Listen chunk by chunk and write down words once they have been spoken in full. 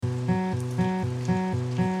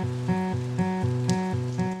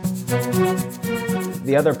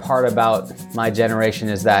The other part about my generation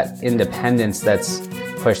is that independence that's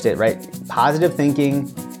pushed it, right? Positive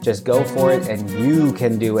thinking, just go for it and you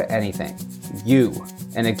can do anything. You.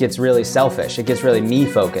 And it gets really selfish. It gets really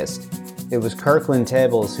me-focused. It was Kirkland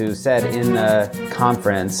Tables who said in the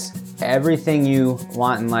conference, everything you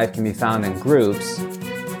want in life can be found in groups.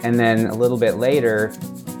 And then a little bit later,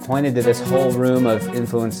 pointed to this whole room of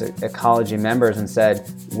Influence Ecology members and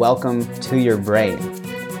said, welcome to your brain.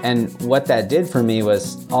 And what that did for me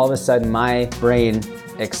was all of a sudden my brain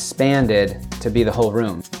expanded to be the whole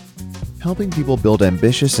room. Helping people build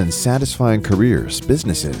ambitious and satisfying careers,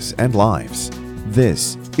 businesses, and lives.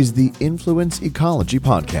 This is the Influence Ecology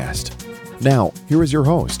Podcast. Now, here is your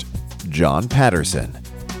host, John Patterson.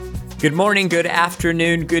 Good morning, good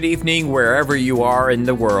afternoon, good evening, wherever you are in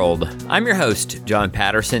the world. I'm your host, John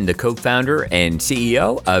Patterson, the co-founder and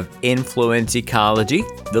CEO of Influence Ecology,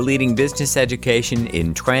 the leading business education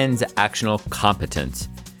in transactional competence.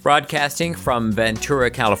 Broadcasting from Ventura,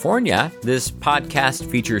 California, this podcast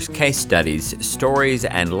features case studies, stories,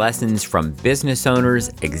 and lessons from business owners,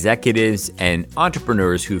 executives, and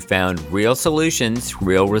entrepreneurs who found real solutions,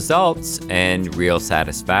 real results, and real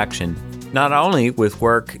satisfaction. Not only with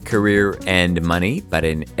work, career, and money, but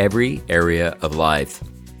in every area of life.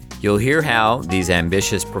 You'll hear how these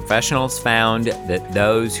ambitious professionals found that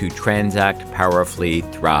those who transact powerfully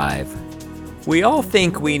thrive. We all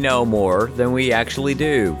think we know more than we actually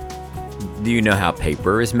do. Do you know how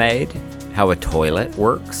paper is made? How a toilet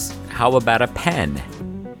works? How about a pen?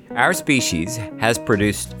 Our species has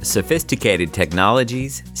produced sophisticated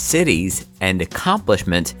technologies, cities, and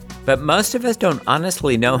accomplishments, but most of us don't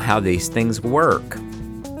honestly know how these things work.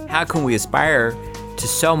 How can we aspire to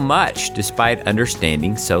so much despite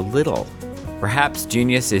understanding so little? Perhaps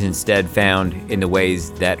genius is instead found in the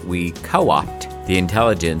ways that we co-opt the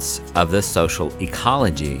intelligence of the social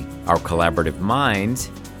ecology. Our collaborative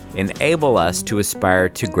minds enable us to aspire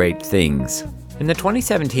to great things. In the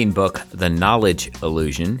 2017 book, The Knowledge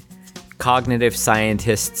Illusion, cognitive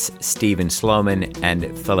scientists Stephen Sloman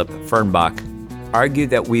and Philip Fernbach argue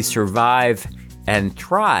that we survive and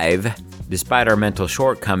thrive despite our mental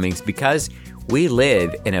shortcomings because we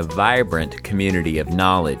live in a vibrant community of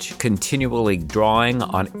knowledge, continually drawing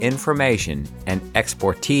on information and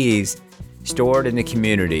expertise stored in the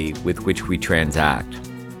community with which we transact.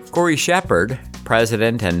 Corey Shepard,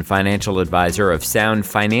 president and financial advisor of Sound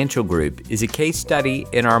Financial Group, is a case study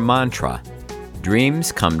in our mantra,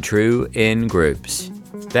 dreams come true in groups.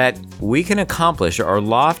 That we can accomplish our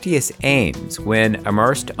loftiest aims when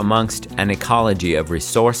immersed amongst an ecology of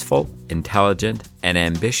resourceful, intelligent, and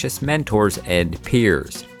ambitious mentors and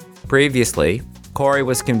peers. Previously, Corey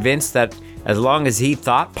was convinced that as long as he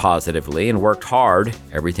thought positively and worked hard,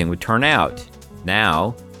 everything would turn out.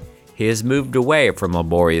 Now, he has moved away from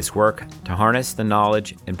laborious work to harness the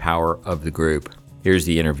knowledge and power of the group. Here's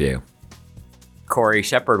the interview. Corey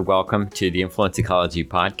Shepard, welcome to the Influence Ecology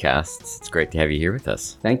Podcast. It's great to have you here with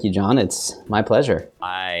us. Thank you, John. It's my pleasure.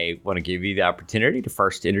 I want to give you the opportunity to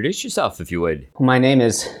first introduce yourself, if you would. My name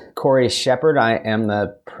is Corey Shepard. I am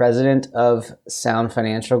the president of Sound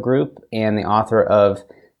Financial Group and the author of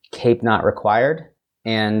Cape Not Required,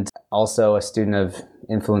 and also a student of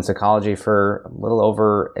Influence Ecology for a little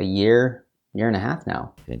over a year and a half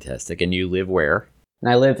now. Fantastic. And you live where?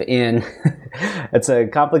 And I live in, it's a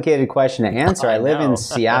complicated question to answer. I live in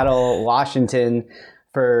Seattle, Washington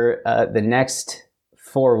for the next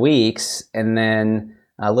 4 weeks, and then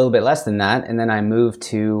a little bit less than that. And then I moved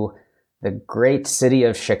to the great city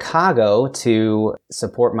of Chicago to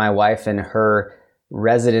support my wife in her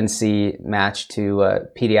residency match to a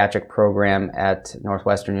pediatric program at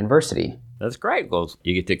Northwestern University. That's great. Well,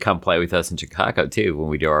 you get to come play with us in Chicago too when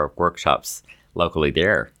we do our workshops locally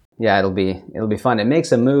there. Yeah, it'll be fun. It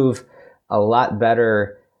makes a move a lot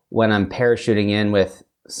better when I'm parachuting in with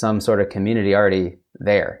some sort of community already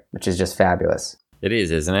there, which is just fabulous. It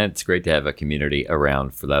is, isn't it? It's great to have a community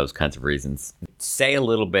around for those kinds of reasons. Say a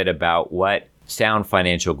little bit about what Sound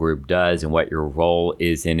Financial Group does and what your role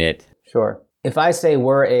is in it. Sure. If I say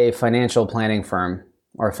we're a financial planning firm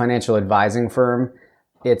or a financial advising firm,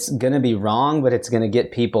 it's going to be wrong, but it's going to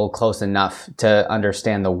get people close enough to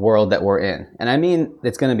understand the world that we're in. And I mean,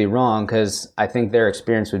 it's going to be wrong because I think their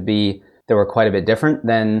experience would be that we're quite a bit different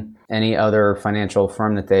than any other financial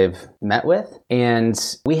firm that they've met with. And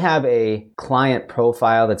we have a client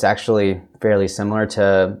profile that's actually fairly similar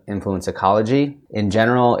to Influence Ecology. In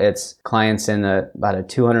general, it's clients in about a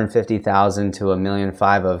 $250,000 to $1.5 million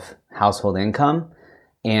of household income.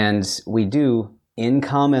 And we do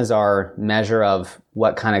income as our measure of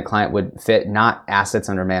what kind of client would fit, not assets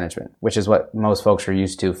under management, which is what most folks are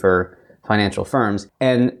used to for financial firms.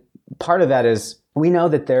 And part of that is we know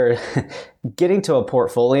that getting to a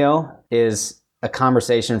portfolio is a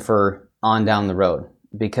conversation for on down the road,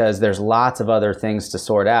 because there's lots of other things to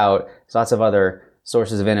sort out. There's lots of other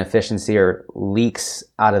sources of inefficiency or leaks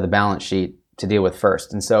out of the balance sheet to deal with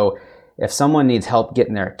first. And so if someone needs help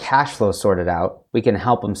getting their cash flow sorted out, we can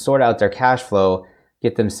help them sort out their cash flow,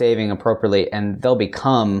 get them saving appropriately, and they'll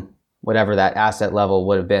become whatever that asset level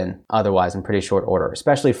would have been otherwise in pretty short order,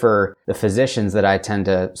 especially for the physicians that I tend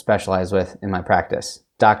to specialize with in my practice.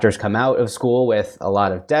 Doctors come out of school with a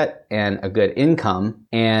lot of debt and a good income,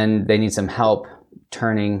 and they need some help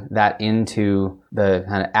turning that into the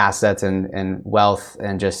kind of assets and wealth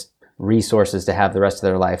and just resources to have the rest of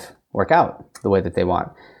their life work out the way that they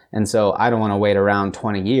want. And so I don't want to wait around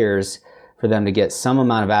 20 years for them to get some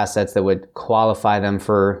amount of assets that would qualify them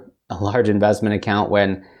for a large investment account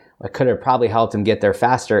when I could have probably helped them get there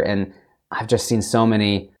faster. And I've just seen so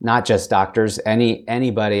many, not just doctors,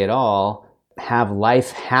 anybody at all, have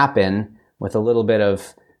life happen with a little bit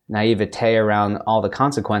of naivete around all the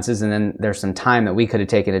consequences. And then there's some time that we could have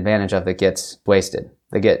taken advantage of that gets wasted.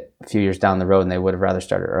 They get a few years down the road and they would have rather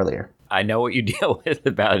started earlier. I know what you deal with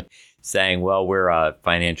about saying, well, we're a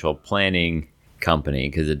financial planning company,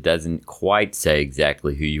 because it doesn't quite say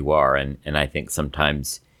exactly who you are. And I think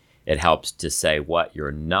sometimes it helps to say what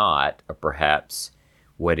you're not, or perhaps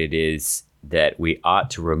what it is that we ought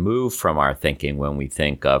to remove from our thinking when we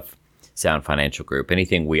think of Sound Financial Group.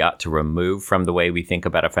 Anything we ought to remove from the way we think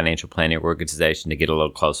about a financial planning organization to get a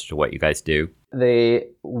little closer to what you guys do? The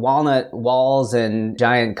walnut walls and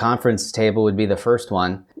giant conference table would be the first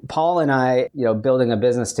one. Paul and I, building a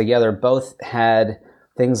business together, both had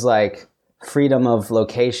things like freedom of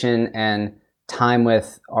location and time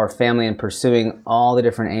with our family and pursuing all the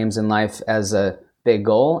different aims in life as a big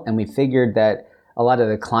goal. And we figured that a lot of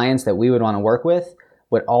the clients that we would want to work with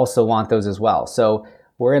would also want those as well. So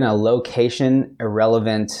we're in a location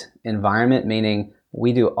irrelevant environment, meaning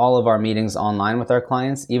we do all of our meetings online with our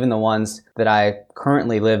clients, even the ones that I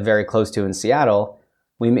currently live very close to in Seattle.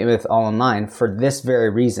 We meet with all online for this very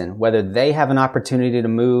reason, whether they have an opportunity to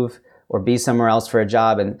move or be somewhere else for a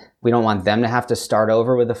job, and we don't want them to have to start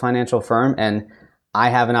over with a financial firm, and I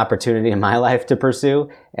have an opportunity in my life to pursue,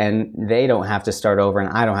 and they don't have to start over, and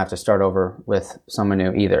I don't have to start over with someone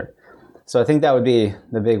new either. So I think that would be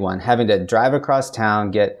the big one, having to drive across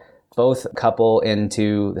town, get both couple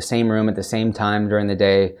into the same room at the same time during the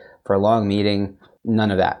day for a long meeting,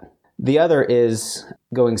 none of that. The other is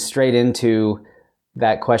going straight into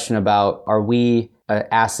that question about, are we an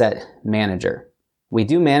asset manager? We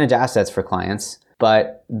do manage assets for clients,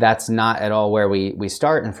 but that's not at all where we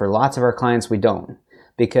start. And for lots of our clients, we don't,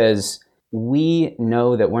 because we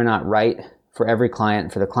know that we're not right for every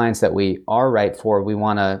client. For the clients that we are right for, we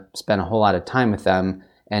want to spend a whole lot of time with them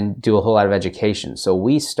and do a whole lot of education. So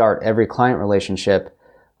we start every client relationship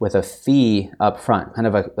with a fee up front, kind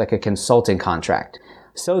of like a consulting contract,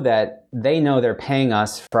 so that they know they're paying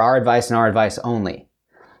us for our advice and our advice only.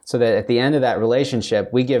 So that at the end of that relationship,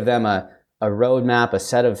 we give them a roadmap, a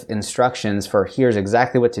set of instructions for here's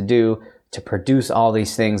exactly what to do to produce all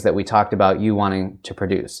these things that we talked about you wanting to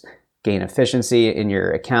produce. Gain efficiency in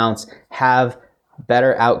your accounts, have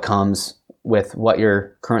better outcomes with what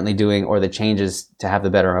you're currently doing, or the changes to have the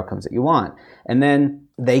better outcomes that you want. And then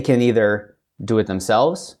they can either do it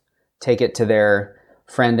themselves, take it to their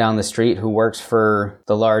friend down the street who works for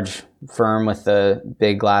the large firm with the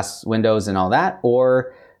big glass windows and all that,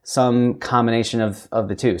 or some combination of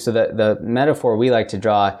the two. So the metaphor we like to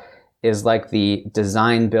draw is like the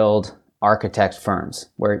design build architect firms,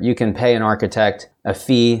 where you can pay an architect a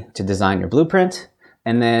fee to design your blueprint,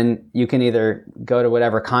 and then you can either go to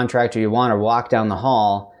whatever contractor you want or walk down the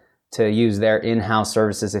hall to use their in-house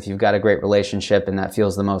services if you've got a great relationship and that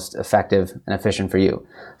feels the most effective and efficient for you.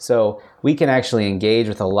 So we can actually engage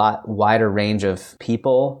with a lot wider range of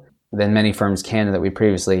people than many firms can that we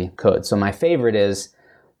previously could. So my favorite is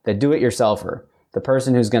the do-it-yourselfer, the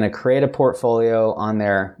person who's going to create a portfolio on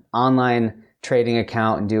their online trading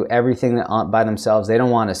account and do everything by themselves. They don't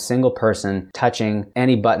want a single person touching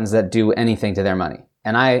any buttons that do anything to their money.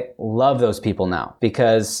 And I love those people now,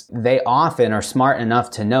 because they often are smart enough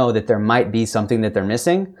to know that there might be something that they're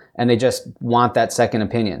missing, and they just want that second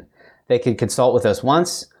opinion. They could consult with us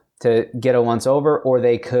once to get a once over, or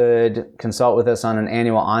they could consult with us on an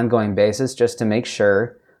annual ongoing basis just to make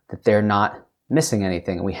sure that they're not missing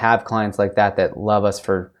anything. We have clients like that love us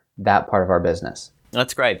for that part of our business.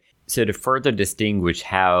 That's great. So to further distinguish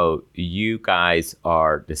how you guys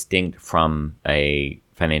are distinct from a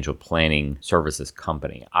financial planning services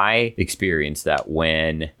company, I experienced that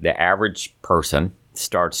when the average person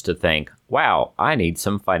starts to think, wow, I need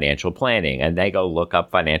some financial planning. And they go look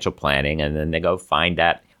up financial planning, and then they go find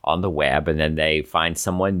that on the web, and then they find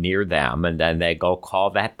someone near them, and then they go call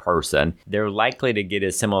that person. They're likely to get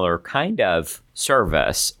a similar kind of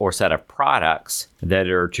service or set of products that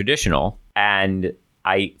are traditional. And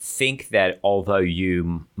I think that although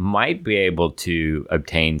you might be able to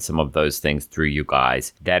obtain some of those things through you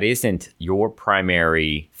guys, that isn't your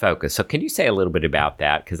primary focus. So can you say a little bit about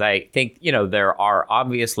that? Because I think, there are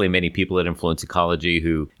obviously many people at Influence Ecology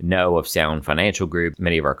who know of Sound Financial Group.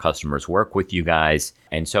 Many of our customers work with you guys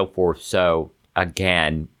and so forth. So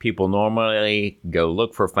again, people normally go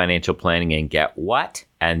look for financial planning and get what?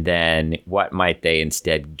 And then what might they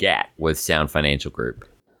instead get with Sound Financial Group?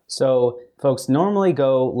 So folks normally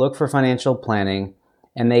go look for financial planning,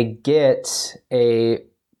 and they get a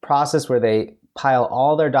process where they pile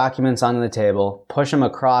all their documents onto the table, push them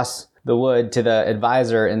across the wood to the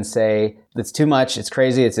advisor and say, it's too much, it's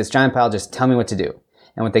crazy, it's this giant pile, just tell me what to do.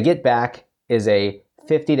 And what they get back is a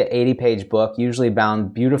 50 to 80 page book, usually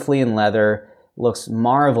bound beautifully in leather, looks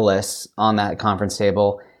marvelous on that conference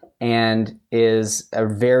table, and is a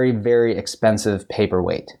very, very expensive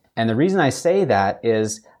paperweight. And the reason I say that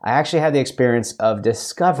is I actually had the experience of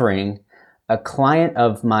discovering a client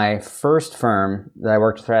of my first firm that I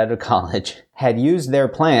worked for out of college had used their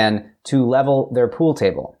plan to level their pool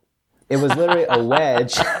table. It was literally a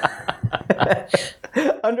wedge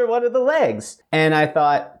under one of the legs. And I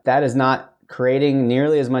thought, that is not creating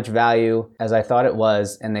nearly as much value as I thought it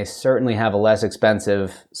was, and they certainly have a less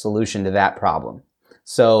expensive solution to that problem.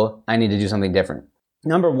 So I need to do something different.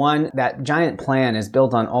 Number one, that giant plan is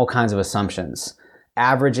built on all kinds of assumptions,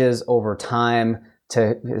 averages over time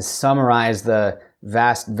to summarize the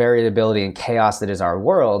vast variability and chaos that is our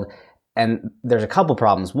world. And there's a couple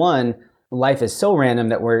problems. One, life is so random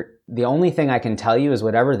that the only thing I can tell you is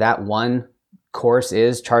whatever that one course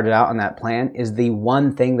is charted out on that plan is the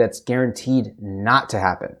one thing that's guaranteed not to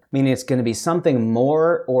happen. Meaning it's going to be something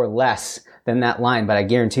more or less than that line, but I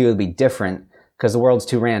guarantee it'll be different because the world's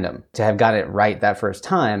too random to have got it right that first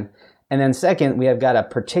time. And then second, we have got a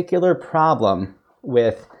particular problem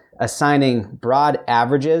with assigning broad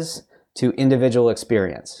averages to individual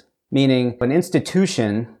experience. Meaning an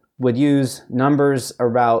institution would use numbers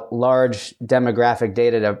about large demographic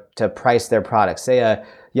data to price their products. Say a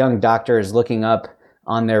young doctor is looking up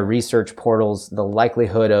on their research portals the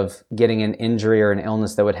likelihood of getting an injury or an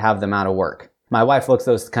illness that would have them out of work. My wife looks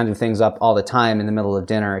those kinds of things up all the time in the middle of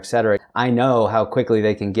dinner, etc. I know how quickly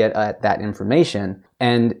they can get at that information.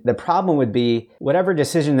 And the problem would be whatever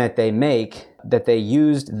decision that they make, that they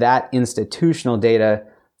used that institutional data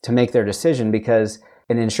to make their decision, because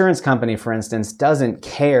an insurance company, for instance, doesn't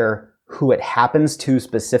care who it happens to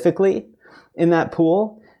specifically in that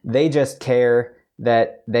pool. They just care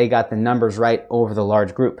that they got the numbers right over the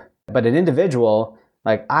large group. But an individual,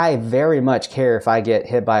 like, I very much care if I get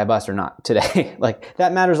hit by a bus or not today. Like,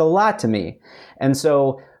 that matters a lot to me. And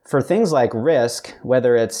so for things like risk,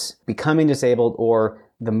 whether it's becoming disabled or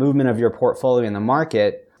the movement of your portfolio in the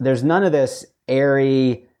market, there's none of this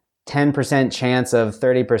airy 10% chance of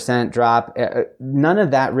 30% drop. None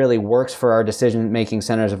of that really works for our decision-making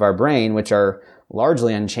centers of our brain, which are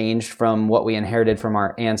largely unchanged from what we inherited from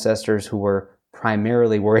our ancestors who were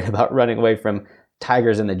primarily worried about running away from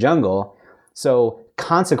tigers in the jungle. So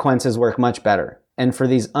consequences work much better. And for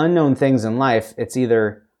these unknown things in life, it's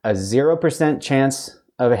either a 0% chance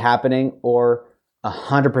of it happening or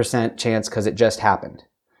 100% chance because it just happened.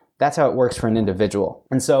 That's how it works for an individual.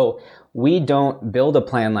 And so we don't build a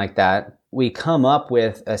plan like that. We come up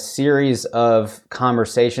with a series of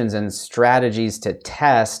conversations and strategies to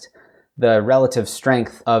test the relative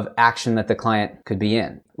strength of action that the client could be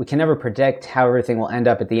in. We can never predict how everything will end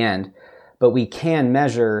up at the end, but we can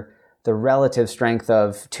measure the relative strength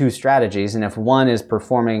of two strategies. And if one is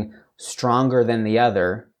performing stronger than the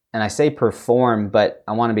other, and I say perform, but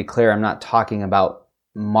I want to be clear, I'm not talking about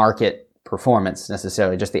market performance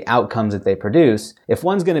necessarily, just the outcomes that they produce. If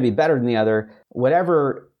one's going to be better than the other,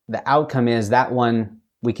 whatever the outcome is, that one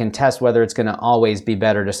we can test whether it's going to always be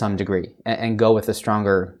better to some degree and go with a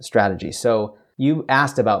stronger strategy. So you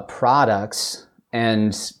asked about products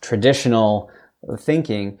and traditional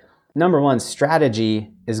thinking. Number one,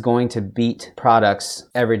 strategy is going to beat products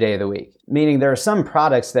every day of the week. Meaning there are some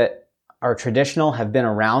products that are traditional, have been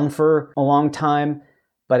around for a long time,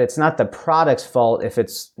 but it's not the product's fault if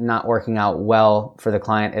it's not working out well for the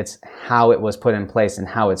client. It's how it was put in place and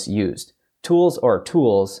how it's used. Tools or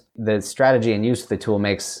tools, the strategy and use of the tool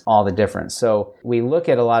makes all the difference. So we look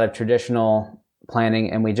at a lot of traditional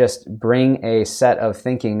planning and we just bring a set of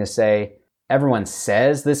thinking to say, everyone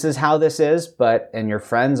says this is how this is, and your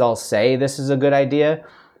friends all say this is a good idea.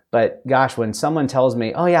 But gosh, when someone tells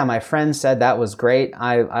me, oh yeah, my friend said that was great,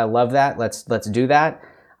 I love that, let's do that,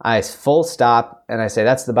 I full stop and I say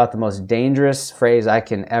that's about the most dangerous phrase I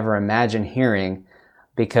can ever imagine hearing,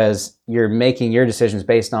 because you're making your decisions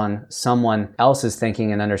based on someone else's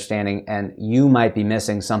thinking and understanding, and you might be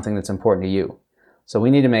missing something that's important to you. So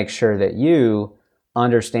we need to make sure that you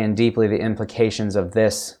understand deeply the implications of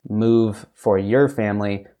this move for your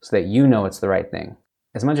family so that you know it's the right thing.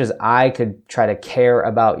 As much as I could try to care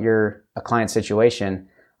about a client's situation,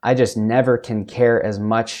 I just never can care as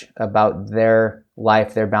much about their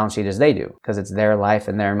life, their balance sheet as they do, because it's their life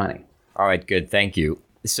and their money. All right, good. Thank you.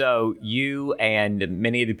 So you and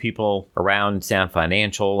many of the people around Sound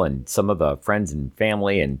Financial and some of the friends and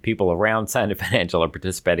family and people around Sound Financial are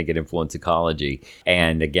participating in Influence Ecology.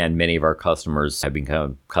 And again, many of our customers have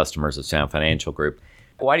become customers of Sound Financial Group.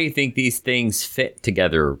 Why do you think these things fit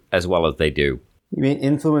together as well as they do? You mean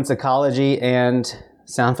Influence Ecology and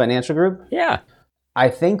Sound Financial Group? Yeah. I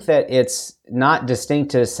think that it's not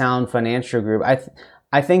distinct to Sound Financial Group.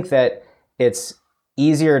 I think that it's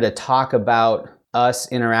easier to talk about us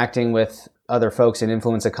interacting with other folks in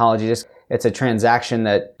Influence Ecology. It's a transaction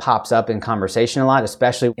that pops up in conversation a lot,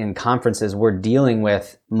 especially in conferences. We're dealing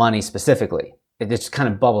with money specifically. It just kind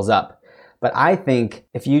of bubbles up. But I think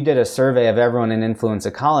if you did a survey of everyone in Influence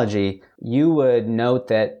Ecology, you would note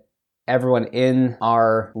that everyone in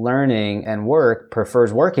our learning and work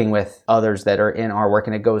prefers working with others that are in our work,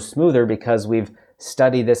 and it goes smoother because we've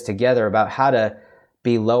studied this together about how to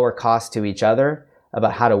be lower cost to each other,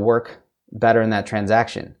 about how to work better in that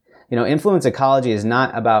transaction. Influence Ecology is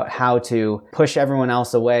not about how to push everyone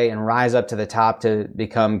else away and rise up to the top to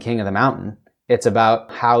become king of the mountain. It's about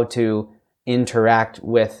how to interact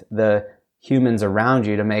with the humans around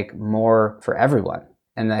you to make more for everyone.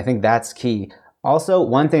 And I think that's key. Also,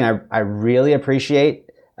 one thing I really appreciate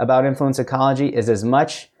about Influence Ecology is as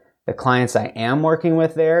much the clients I am working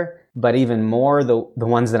with there, but even more the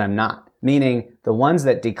ones that I'm not. Meaning the ones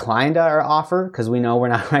that declined our offer because we know we're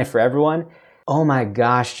not right for everyone. Oh my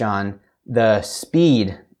gosh, John, the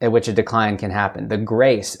speed at which a decline can happen, the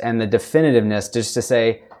grace and the definitiveness just to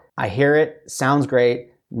say, I hear it, sounds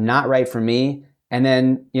great, not right for me. And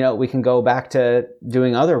then, we can go back to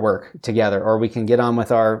doing other work together, or we can get on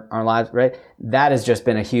with our lives, right? That has just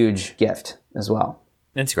been a huge gift as well.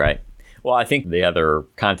 That's great. Well, I think the other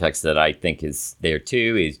context that I think is there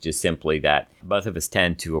too is just simply that both of us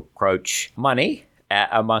tend to approach money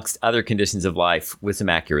amongst other conditions of life with some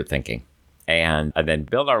accurate thinking, and then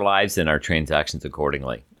build our lives and our transactions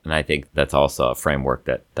accordingly. And I think that's also a framework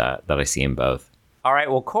that I see in both. All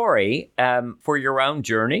right. Well, Corey, for your own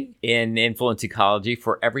journey in Influence Ecology,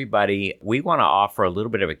 for everybody, we want to offer a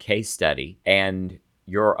little bit of a case study, and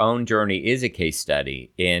your own journey is a case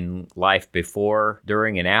study in life before,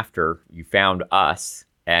 during, and after you found us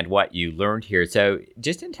and what you learned here. So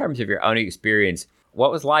just in terms of your own experience,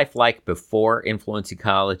 what was life like before Influence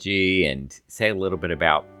Ecology, and say a little bit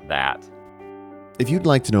about that? If you'd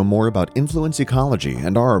like to know more about Influence Ecology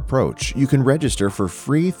and our approach, you can register for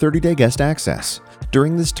free 30-day guest access.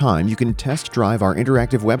 During this time, you can test drive our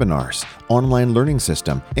interactive webinars, online learning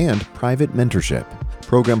system, and private mentorship.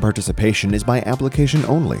 Program participation is by application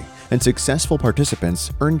only, and successful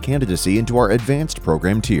participants earn candidacy into our advanced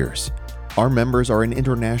program tiers. Our members are an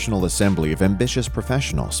international assembly of ambitious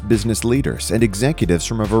professionals, business leaders, and executives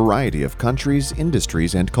from a variety of countries,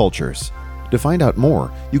 industries, and cultures. To find out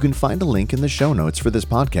more, you can find a link in the show notes for this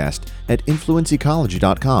podcast at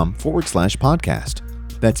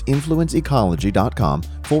influenceecology.com/podcast. That's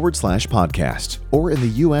influenceecology.com/podcast. Or in the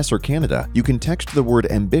US or Canada, you can text the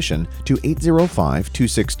word ambition to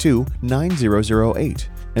 805-262-9008,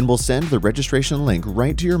 and we'll send the registration link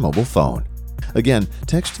right to your mobile phone. Again,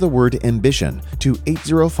 text the word ambition to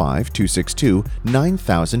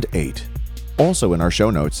 805-262-9008. Also in our show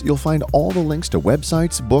notes, you'll find all the links to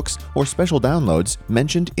websites, books, or special downloads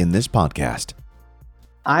mentioned in this podcast.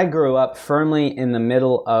 I grew up firmly in the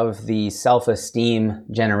middle of the self-esteem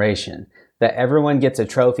generation, that everyone gets a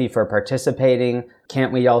trophy for participating.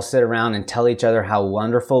 Can't we all sit around and tell each other how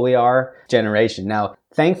wonderful we are generation. Now,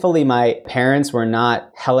 thankfully, my parents were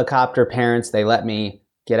not helicopter parents. They let me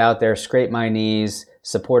get out there, scrape my knees,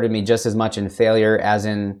 supported me just as much in failure as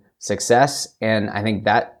in success. And I think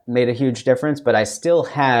that made a huge difference. But I still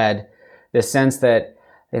had the sense that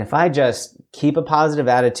if I just keep a positive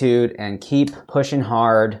attitude and keep pushing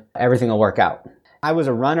hard, everything will work out. I was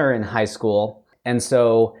a runner in high school. And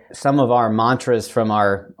so some of our mantras from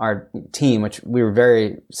our team, which we were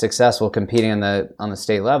very successful competing on the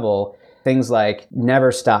state level, things like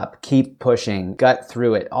never stop, keep pushing, gut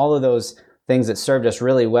through it, all of those things that served us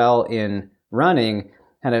really well in running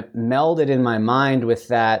kind of melded in my mind with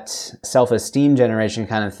that self-esteem generation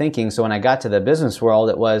kind of thinking. So when I got to the business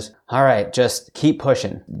world, it was, all right, just keep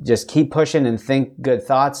pushing. Just keep pushing and think good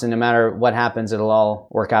thoughts. And no matter what happens, it'll all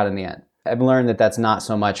work out in the end. I've learned that that's not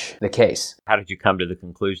so much the case. How did you come to the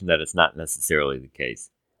conclusion that it's not necessarily the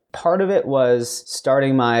case? Part of it was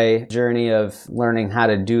starting my journey of learning how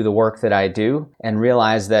to do the work that I do and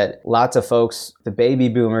realize that lots of folks, the baby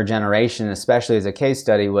boomer generation, especially as a case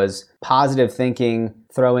study, was positive thinking,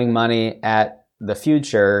 throwing money at the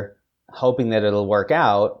future, hoping that it'll work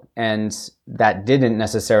out. And that didn't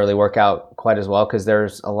necessarily work out quite as well because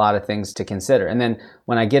there's a lot of things to consider. And then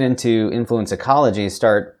when I get into influence ecology,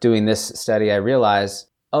 start doing this study, I realize,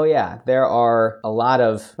 oh yeah, there are a lot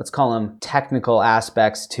of, let's call them technical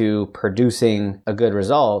aspects to producing a good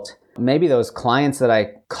result. Maybe those clients that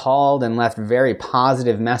I called and left very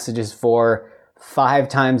positive messages for 5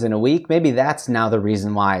 times in a week, maybe that's now the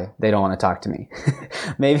reason why they don't want to talk to me.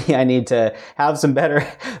 Maybe I need to have some better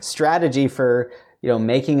strategy for,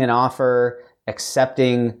 making an offer,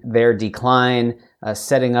 accepting their decline,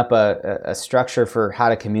 setting up a structure for how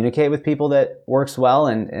to communicate with people that works well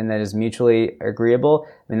and that is mutually agreeable.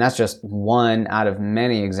 I mean, that's just one out of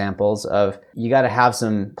many examples of you got to have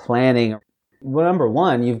some planning. Well, number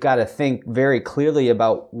one, you've got to think very clearly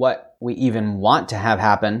about what we even want to have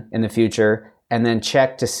happen in the future, and then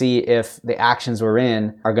check to see if the actions we're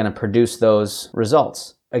in are going to produce those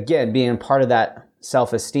results. Again, being part of that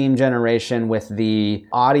self-esteem generation with the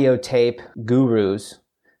audio tape gurus.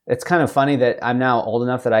 It's kind of funny that I'm now old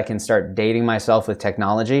enough that I can start dating myself with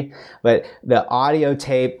technology, but the audio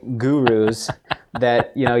tape gurus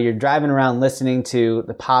that, you're driving around listening to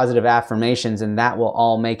the positive affirmations and that will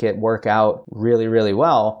all make it work out really, really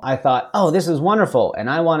well. I thought, oh, this is wonderful.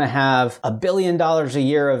 And I want to have $1 billion a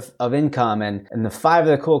year of income and the 5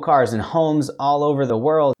 of the cool cars and homes all over the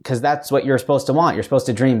world, because that's what you're supposed to want. You're supposed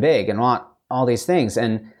to dream big and want all these things.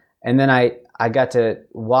 And then I got to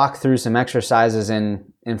walk through some exercises in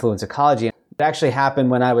influence ecology. It actually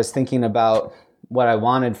happened when I was thinking about what I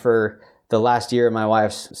wanted for the last year of my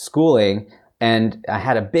wife's schooling, and I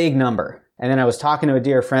had a big number. And then I was talking to a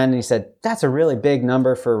dear friend and he said, that's a really big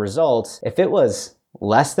number for results. If it was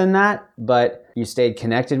less than that, but you stayed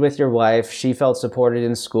connected with your wife, she felt supported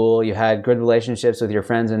in school, you had good relationships with your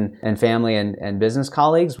friends and family and business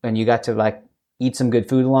colleagues, and you got to eat some good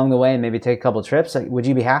food along the way and maybe take a couple trips, would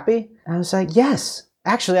you be happy? And I was like, yes,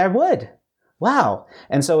 actually I would. Wow.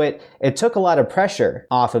 And so it took a lot of pressure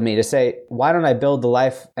off of me to say, why don't I build the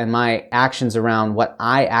life and my actions around what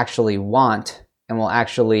I actually want and will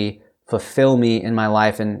actually fulfill me in my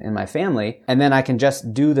life and in my family. And then I can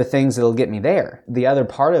just do the things that'll get me there. The other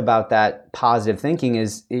part about that positive thinking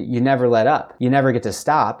is you never let up. You never get to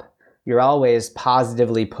stop. You're always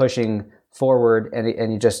positively pushing forward and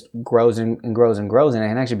it just grows and grows and grows, and it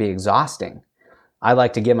can actually be exhausting. I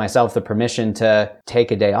like to give myself the permission to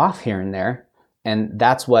take a day off here and there. And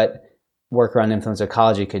that's what work around influence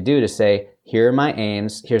ecology could do, to say, here are my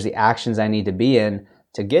aims, here's the actions I need to be in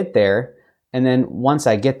to get there. And then once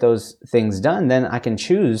I get those things done, then I can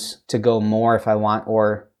choose to go more if I want,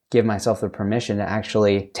 or give myself the permission to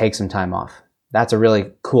actually take some time off. That's a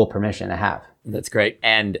really cool permission to have. That's great.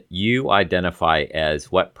 And you identify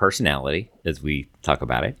as what personality as we talk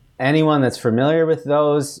about it? Anyone that's familiar with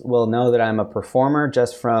those will know that I'm a performer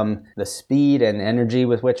just from the speed and energy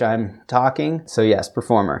with which I'm talking. So yes,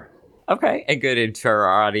 performer. Okay. And good. And for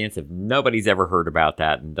our audience, if nobody's ever heard about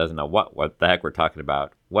that and doesn't know what the heck we're talking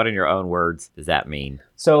about, what in your own words does that mean?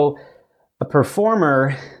 So a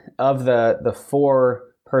performer of the 4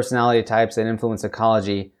 personality types that influence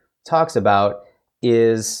ecology talks about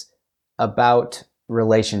is about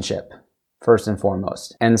relationship, first and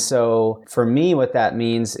foremost. And so for me, what that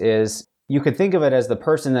means is you could think of it as the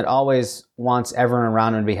person that always wants everyone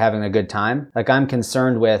around him to be having a good time. Like, I'm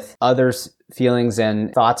concerned with others' feelings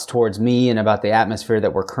and thoughts towards me and about the atmosphere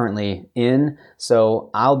that we're currently in.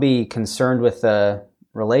 So I'll be concerned with the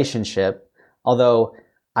relationship. Although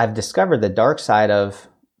I've discovered the dark side of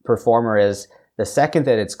performer is the second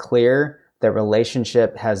that it's clear that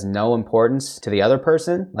relationship has no importance to the other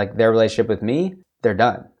person, like their relationship with me, they're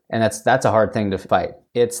done. And that's a hard thing to fight.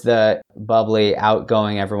 It's the bubbly,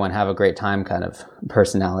 outgoing, everyone have a great time kind of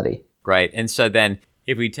personality. Right. And so then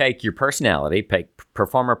if we take your personality,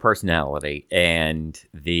 performer personality, and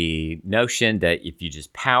the notion that if you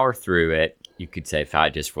just power through it, you could say, if I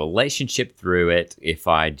just relationship through it, if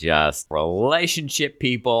I just relationship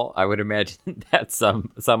people, I would imagine that's some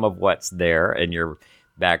of what's there in your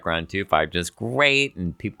background too. If I'm just great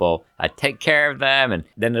and people, I take care of them, and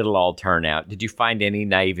then it'll all turn out. Did you find any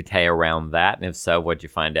naivete around that? And if so, what'd you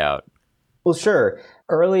find out? Well, sure.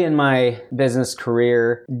 Early in my business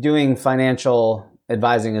career, doing financial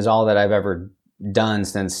advising is all that I've ever done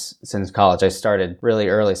since college. I started really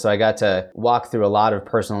early, so I got to walk through a lot of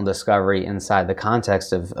personal discovery inside the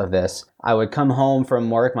context of this. I would come home from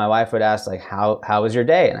work, my wife would ask, like, how was your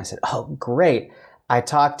day? And I said, oh, great. I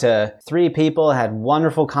talked to 3 people, had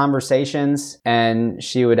wonderful conversations, and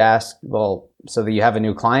she would ask, well, so that you have a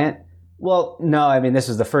new client? Well, no, I mean, this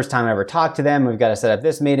was the first time I ever talked to them. We've got to set up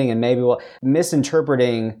this meeting, and maybe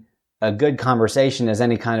misinterpreting a good conversation as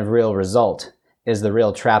any kind of real result is the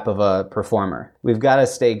real trap of a performer. We've got to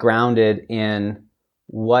stay grounded in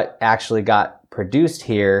what actually got produced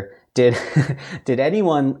here. Did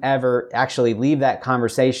anyone ever actually leave that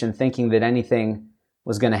conversation thinking that anything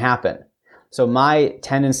was going to happen? So my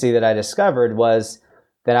tendency that I discovered was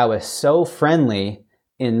that I was so friendly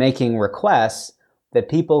in making requests that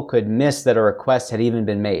people could miss that a request had even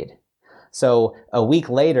been made. So a week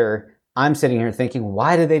later, I'm sitting here thinking,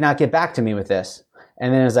 why did they not get back to me with this?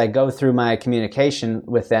 And then as I go through my communication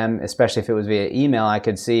with them, especially if it was via email, I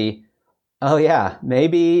could see, oh yeah,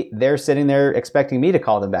 maybe they're sitting there expecting me to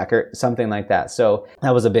call them back or something like that. So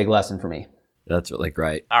that was a big lesson for me. That's really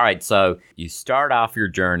great. All right, so you start off your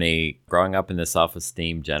journey growing up in the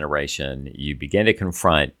self-esteem generation. You begin to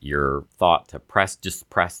confront your thought to press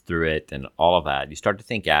through it and all of that. You start to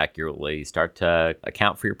think accurately, you start to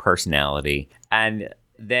account for your personality. And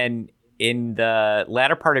then in the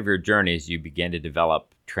latter part of your journey, as you begin to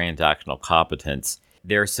develop transactional competence,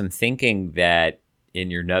 there's some thinking that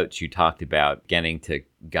in your notes you talked about getting to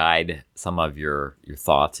guide some of your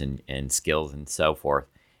thoughts and skills and so forth.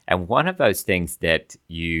 And one of those things that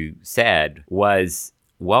you said was,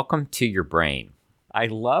 welcome to your brain. I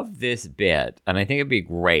love this bit, and I think it'd be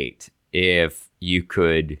great if you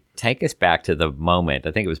could take us back to the moment.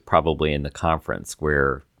 I think it was probably in the conference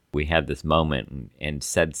where we had this moment and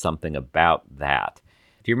said something about that.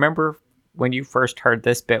 Do you remember when you first heard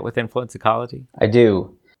this bit with Influence Ecology? I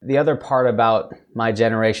do. The other part about my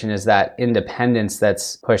generation is that independence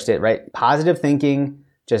that's pushed it, right? Positive thinking,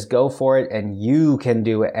 just go for it, and you can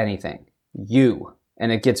do anything. You.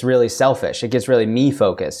 And it gets really selfish. It gets really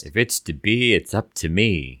me-focused. If it's to be, it's up to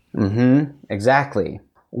me. Exactly.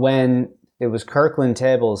 When it was Kirkland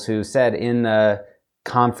Tables who said in the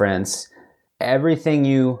conference, everything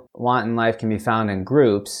you want in life can be found in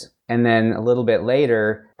groups, and then a little bit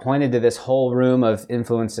later pointed to this whole room of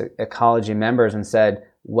Influence Ecology members and said,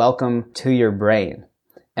 welcome to your brain.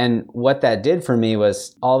 And what that did for me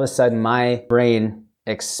was all of a sudden my brain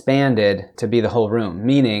expanded to be the whole room,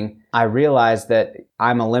 meaning I realized that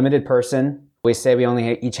I'm a limited person. We say we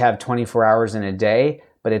only each have 24 hours in a day,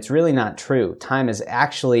 but it's really not true. Time is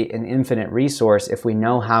actually an infinite resource if we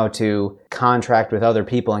know how to contract with other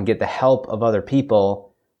people and get the help of other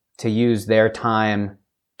people to use their time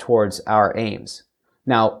towards our aims.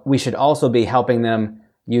 Now, we should also be helping them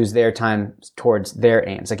use their time towards their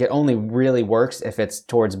aims. Like, it only really works if it's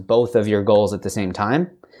towards both of your goals at the same time.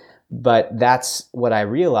 But that's what I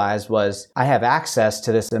realized was I have access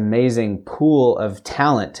to this amazing pool of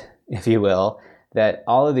talent, if you will, that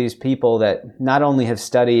all of these people that not only have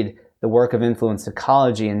studied the work of influence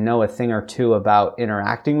ecology and know a thing or two about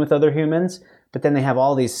interacting with other humans, but then they have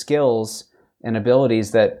all these skills and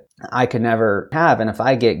abilities that I could never have. And if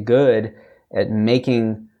I get good at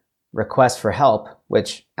making requests for help,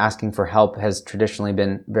 which asking for help has traditionally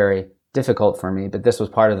been very difficult for me, but this was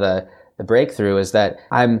part of the breakthrough, is that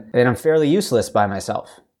I'm fairly useless by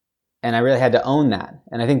myself. And I really had to own that.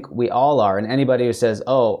 And I think we all are. And anybody who says,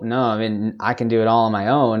 oh, no, I mean, I can do it all on my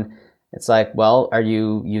own. It's like, well, are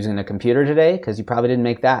you using a computer today? Because you probably didn't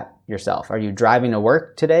make that yourself. Are you driving to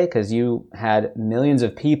work today? Because you had millions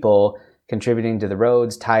of people contributing to the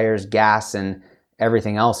roads, tires, gas, and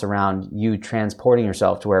everything else around you transporting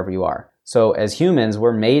yourself to wherever you are. So as humans,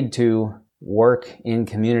 we're made to work in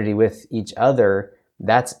community with each other.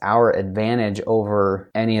 That's our advantage over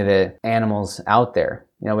any of the animals out there.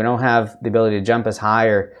 You know, we don't have the ability to jump as high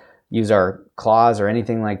or use our claws or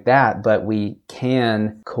anything like that, but we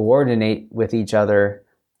can coordinate with each other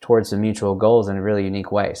towards some mutual goals in a really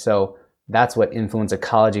unique way. So that's what influence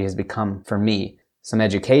ecology has become for me. Some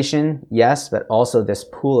education, yes, but also this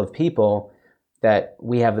pool of people that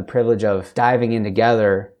we have the privilege of diving in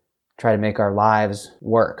together, try to make our lives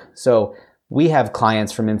work. So we have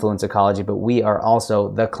clients from Influence Ecology, but we are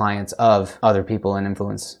also the clients of other people in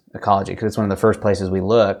Influence Ecology, because it's one of the first places we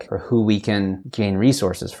look for who we can gain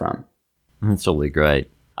resources from. That's really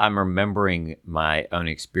great. I'm remembering my own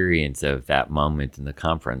experience of that moment in the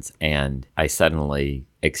conference, and I suddenly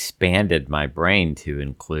expanded my brain to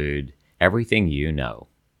include everything you know.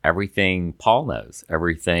 everything Paul knows,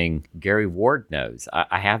 everything Gary Ward knows.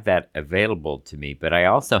 I have that available to me, but I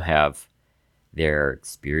also have their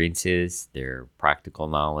experiences, their practical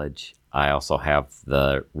knowledge. I also have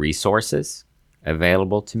the resources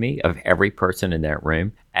available to me of every person in that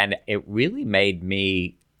room. And it really made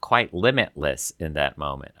me quite limitless in that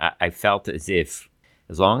moment. I felt as if,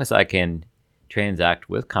 as long as I can transact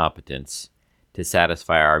with competence to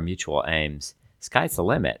satisfy our mutual aims, sky's the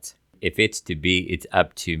limit. If it's to be, it's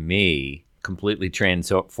up to me, completely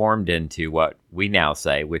transformed into what we now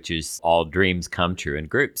say, which is all dreams come true in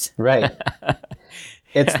groups. Right.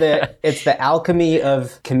 It's the alchemy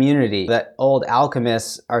of community. That old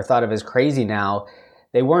alchemists are thought of as crazy now.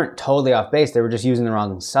 They weren't totally off base. They were just using the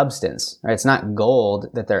wrong substance. Right? It's not gold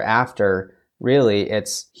that they're after. Really,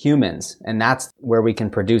 it's humans. And that's where we can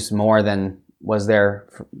produce more than was there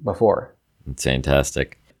before. It's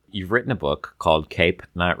fantastic. You've written a book called Cape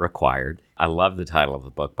Not Required. I love the title of the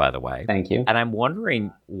book, by the way. Thank you. And I'm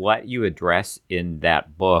wondering what you address in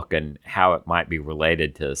that book and how it might be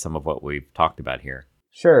related to some of what we've talked about here.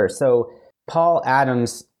 Sure. So Paul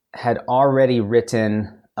Adams had already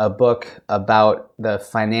written a book about the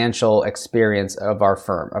financial experience of our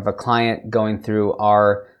firm, of a client going through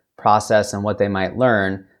our process and what they might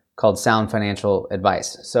learn, called Sound Financial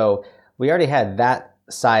Advice. So we already had that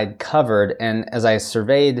side covered. And as I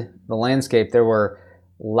surveyed the landscape, there were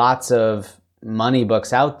lots of money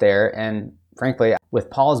books out there. And frankly, with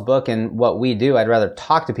Paul's book and what we do, I'd rather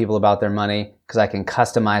talk to people about their money because I can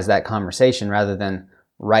customize that conversation rather than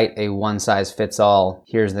write a one-size-fits-all,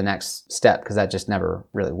 here's the next step, because that just never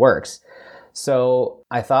really works. So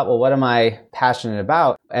I thought, well, what am I passionate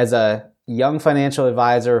about? As a young financial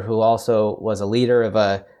advisor who also was a leader of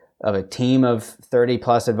a team of 30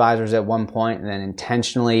 plus advisors at one point, and then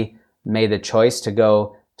intentionally made the choice to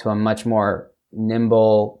go to a much more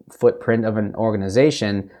nimble footprint of an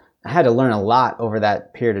organization, I had to learn a lot over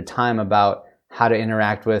that period of time about how to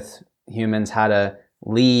interact with humans, how to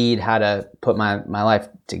lead, how to put my life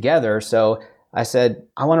together. So I said,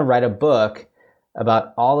 I want to write a book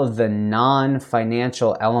about all of the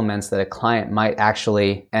non-financial elements that a client might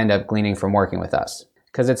actually end up gleaning from working with us.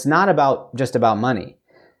 Because it's not just about money.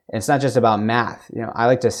 It's not just about math. I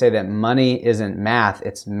like to say that money isn't math,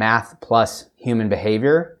 it's math plus human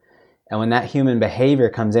behavior. And when that human behavior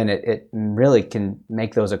comes in, it really can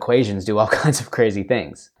make those equations do all kinds of crazy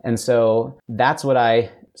things. And so that's what I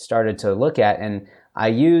started to look at. And I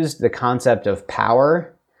used the concept of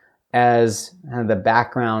power as kind of the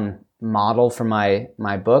background model for my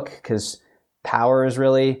book, because power is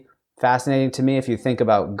really fascinating to me. If you think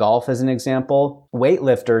about golf as an example,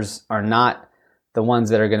 weightlifters are not the ones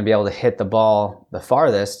that are going to be able to hit the ball the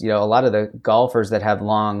farthest. A lot of the golfers that have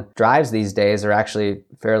long drives these days are actually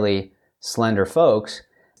fairly slender folks.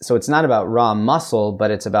 So it's not about raw muscle, but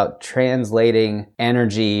it's about translating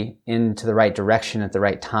energy into the right direction at the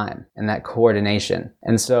right time and that coordination.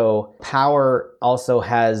 And so power also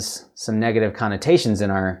has some negative connotations in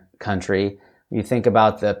our country. You think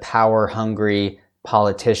about the power-hungry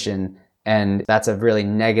politician, and that's a really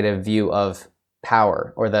negative view of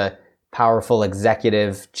power, or the powerful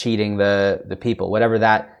executive cheating the people, whatever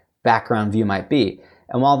that background view might be.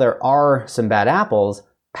 And while there are some bad apples,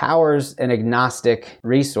 power's an agnostic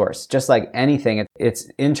resource. Just like anything, its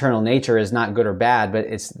internal nature is not good or bad, but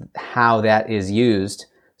it's how that is used.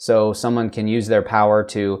 So someone can use their power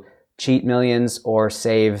to cheat millions or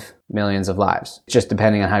save millions of lives, just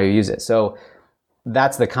depending on how you use it. So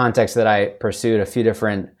that's the context that I pursued, a few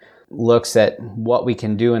different looks at what we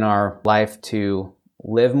can do in our life to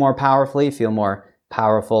live more powerfully, feel more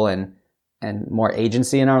powerful and more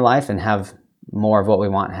agency in our life, and have more of what we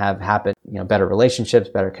want to have happen, better relationships,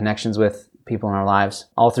 better connections with people in our lives,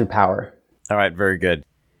 all through power. All right, very good.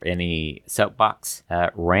 Any soapbox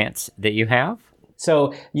rants that you have?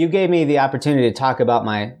 So you gave me the opportunity to talk about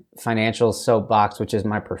my financial soapbox, which is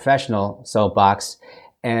my professional soapbox.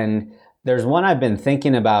 And there's one I've been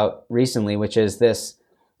thinking about recently, which is this.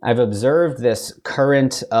 I've observed this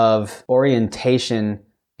current of orientation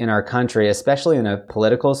in our country, especially in a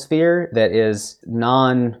political sphere, that is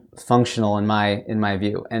non-functional in my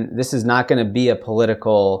view. And this is not going to be a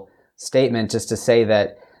political statement, just to say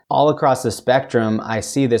that all across the spectrum, I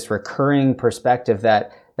see this recurring perspective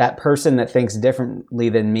that that person that thinks differently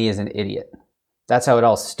than me is an idiot. That's how it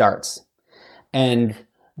all starts. And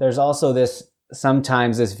there's also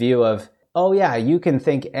sometimes this view of, oh yeah, you can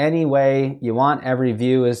think any way you want. Every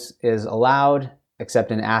view is allowed, except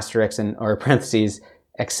in asterisks or parentheses,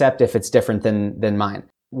 except if it's different than mine.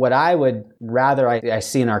 What I would rather I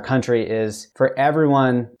see in our country is for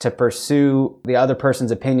everyone to pursue the other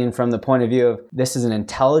person's opinion from the point of view of, this is an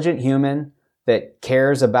intelligent human that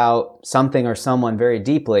cares about something or someone very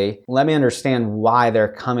deeply, let me understand why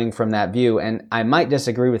they're coming from that view. And I might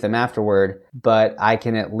disagree with them afterward, but I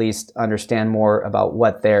can at least understand more about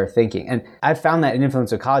what they're thinking. And I found that in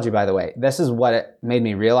influence ecology, by the way. This is what it made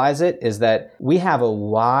me realize it, is that we have a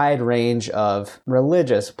wide range of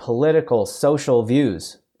religious, political, social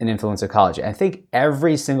views in influence ecology. I think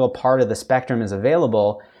every single part of the spectrum is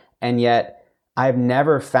available, and yet I've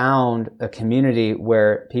never found a community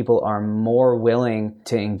where people are more willing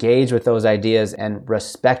to engage with those ideas and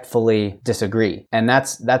respectfully disagree. And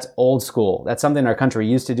that's old school. That's something our country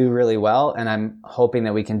used to do really well, and I'm hoping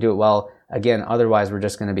that we can do it well again. Otherwise, we're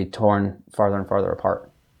just going to be torn farther and farther apart.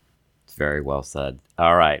 It's very well said.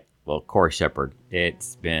 All right. Well, Corey Shepard,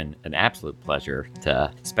 it's been an absolute pleasure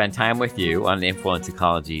to spend time with you on the Influence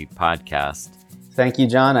Ecology podcast. Thank you,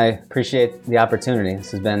 John. I appreciate the opportunity.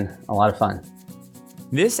 This has been a lot of fun.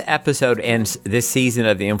 This episode ends this season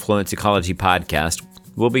of the Influence Ecology podcast.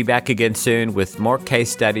 We'll be back again soon with more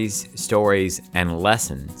case studies, stories, and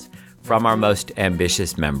lessons from our most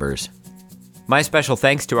ambitious members. My special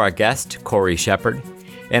thanks to our guest, Corey Shepard.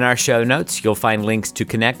 In our show notes, you'll find links to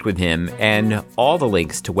connect with him and all the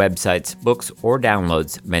links to websites, books, or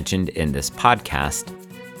downloads mentioned in this podcast.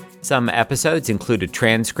 Some episodes include a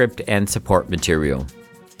transcript and support material.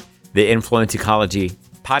 The Influence Ecology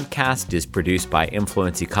podcast is produced by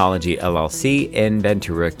Influence Ecology LLC in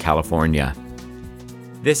Ventura, California.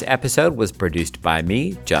 This episode was produced by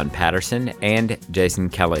me, John Patterson, and Jason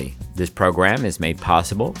Kelly. This program is made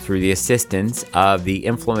possible through the assistance of the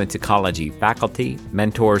Influence Ecology faculty,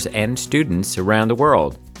 mentors, and students around the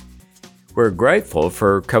world. We're grateful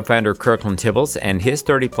for co-founder Kirkland Tibbles and his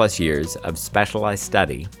 30-plus years of specialized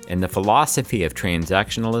study in the philosophy of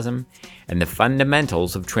transactionalism and the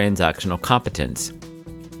fundamentals of transactional competence.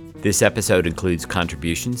 This episode includes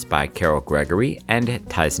contributions by Carol Gregory and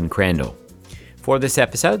Tyson Crandall. For this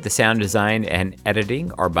episode, the sound design and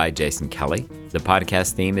editing are by Jason Kelly. The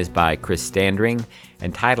podcast theme is by Chris Standring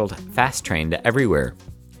and titled Fast Train to Everywhere.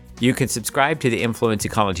 You can subscribe to the Influence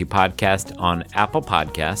Ecology podcast on Apple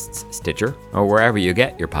Podcasts, Stitcher, or wherever you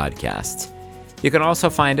get your podcasts. You can also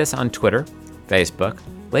find us on Twitter, Facebook,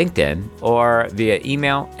 LinkedIn, or via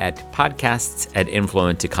email at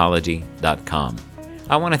podcasts@influenceecology.com.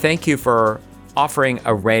 I want to thank you for offering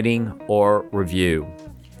a rating or review.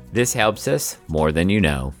 This helps us more than you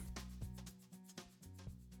know.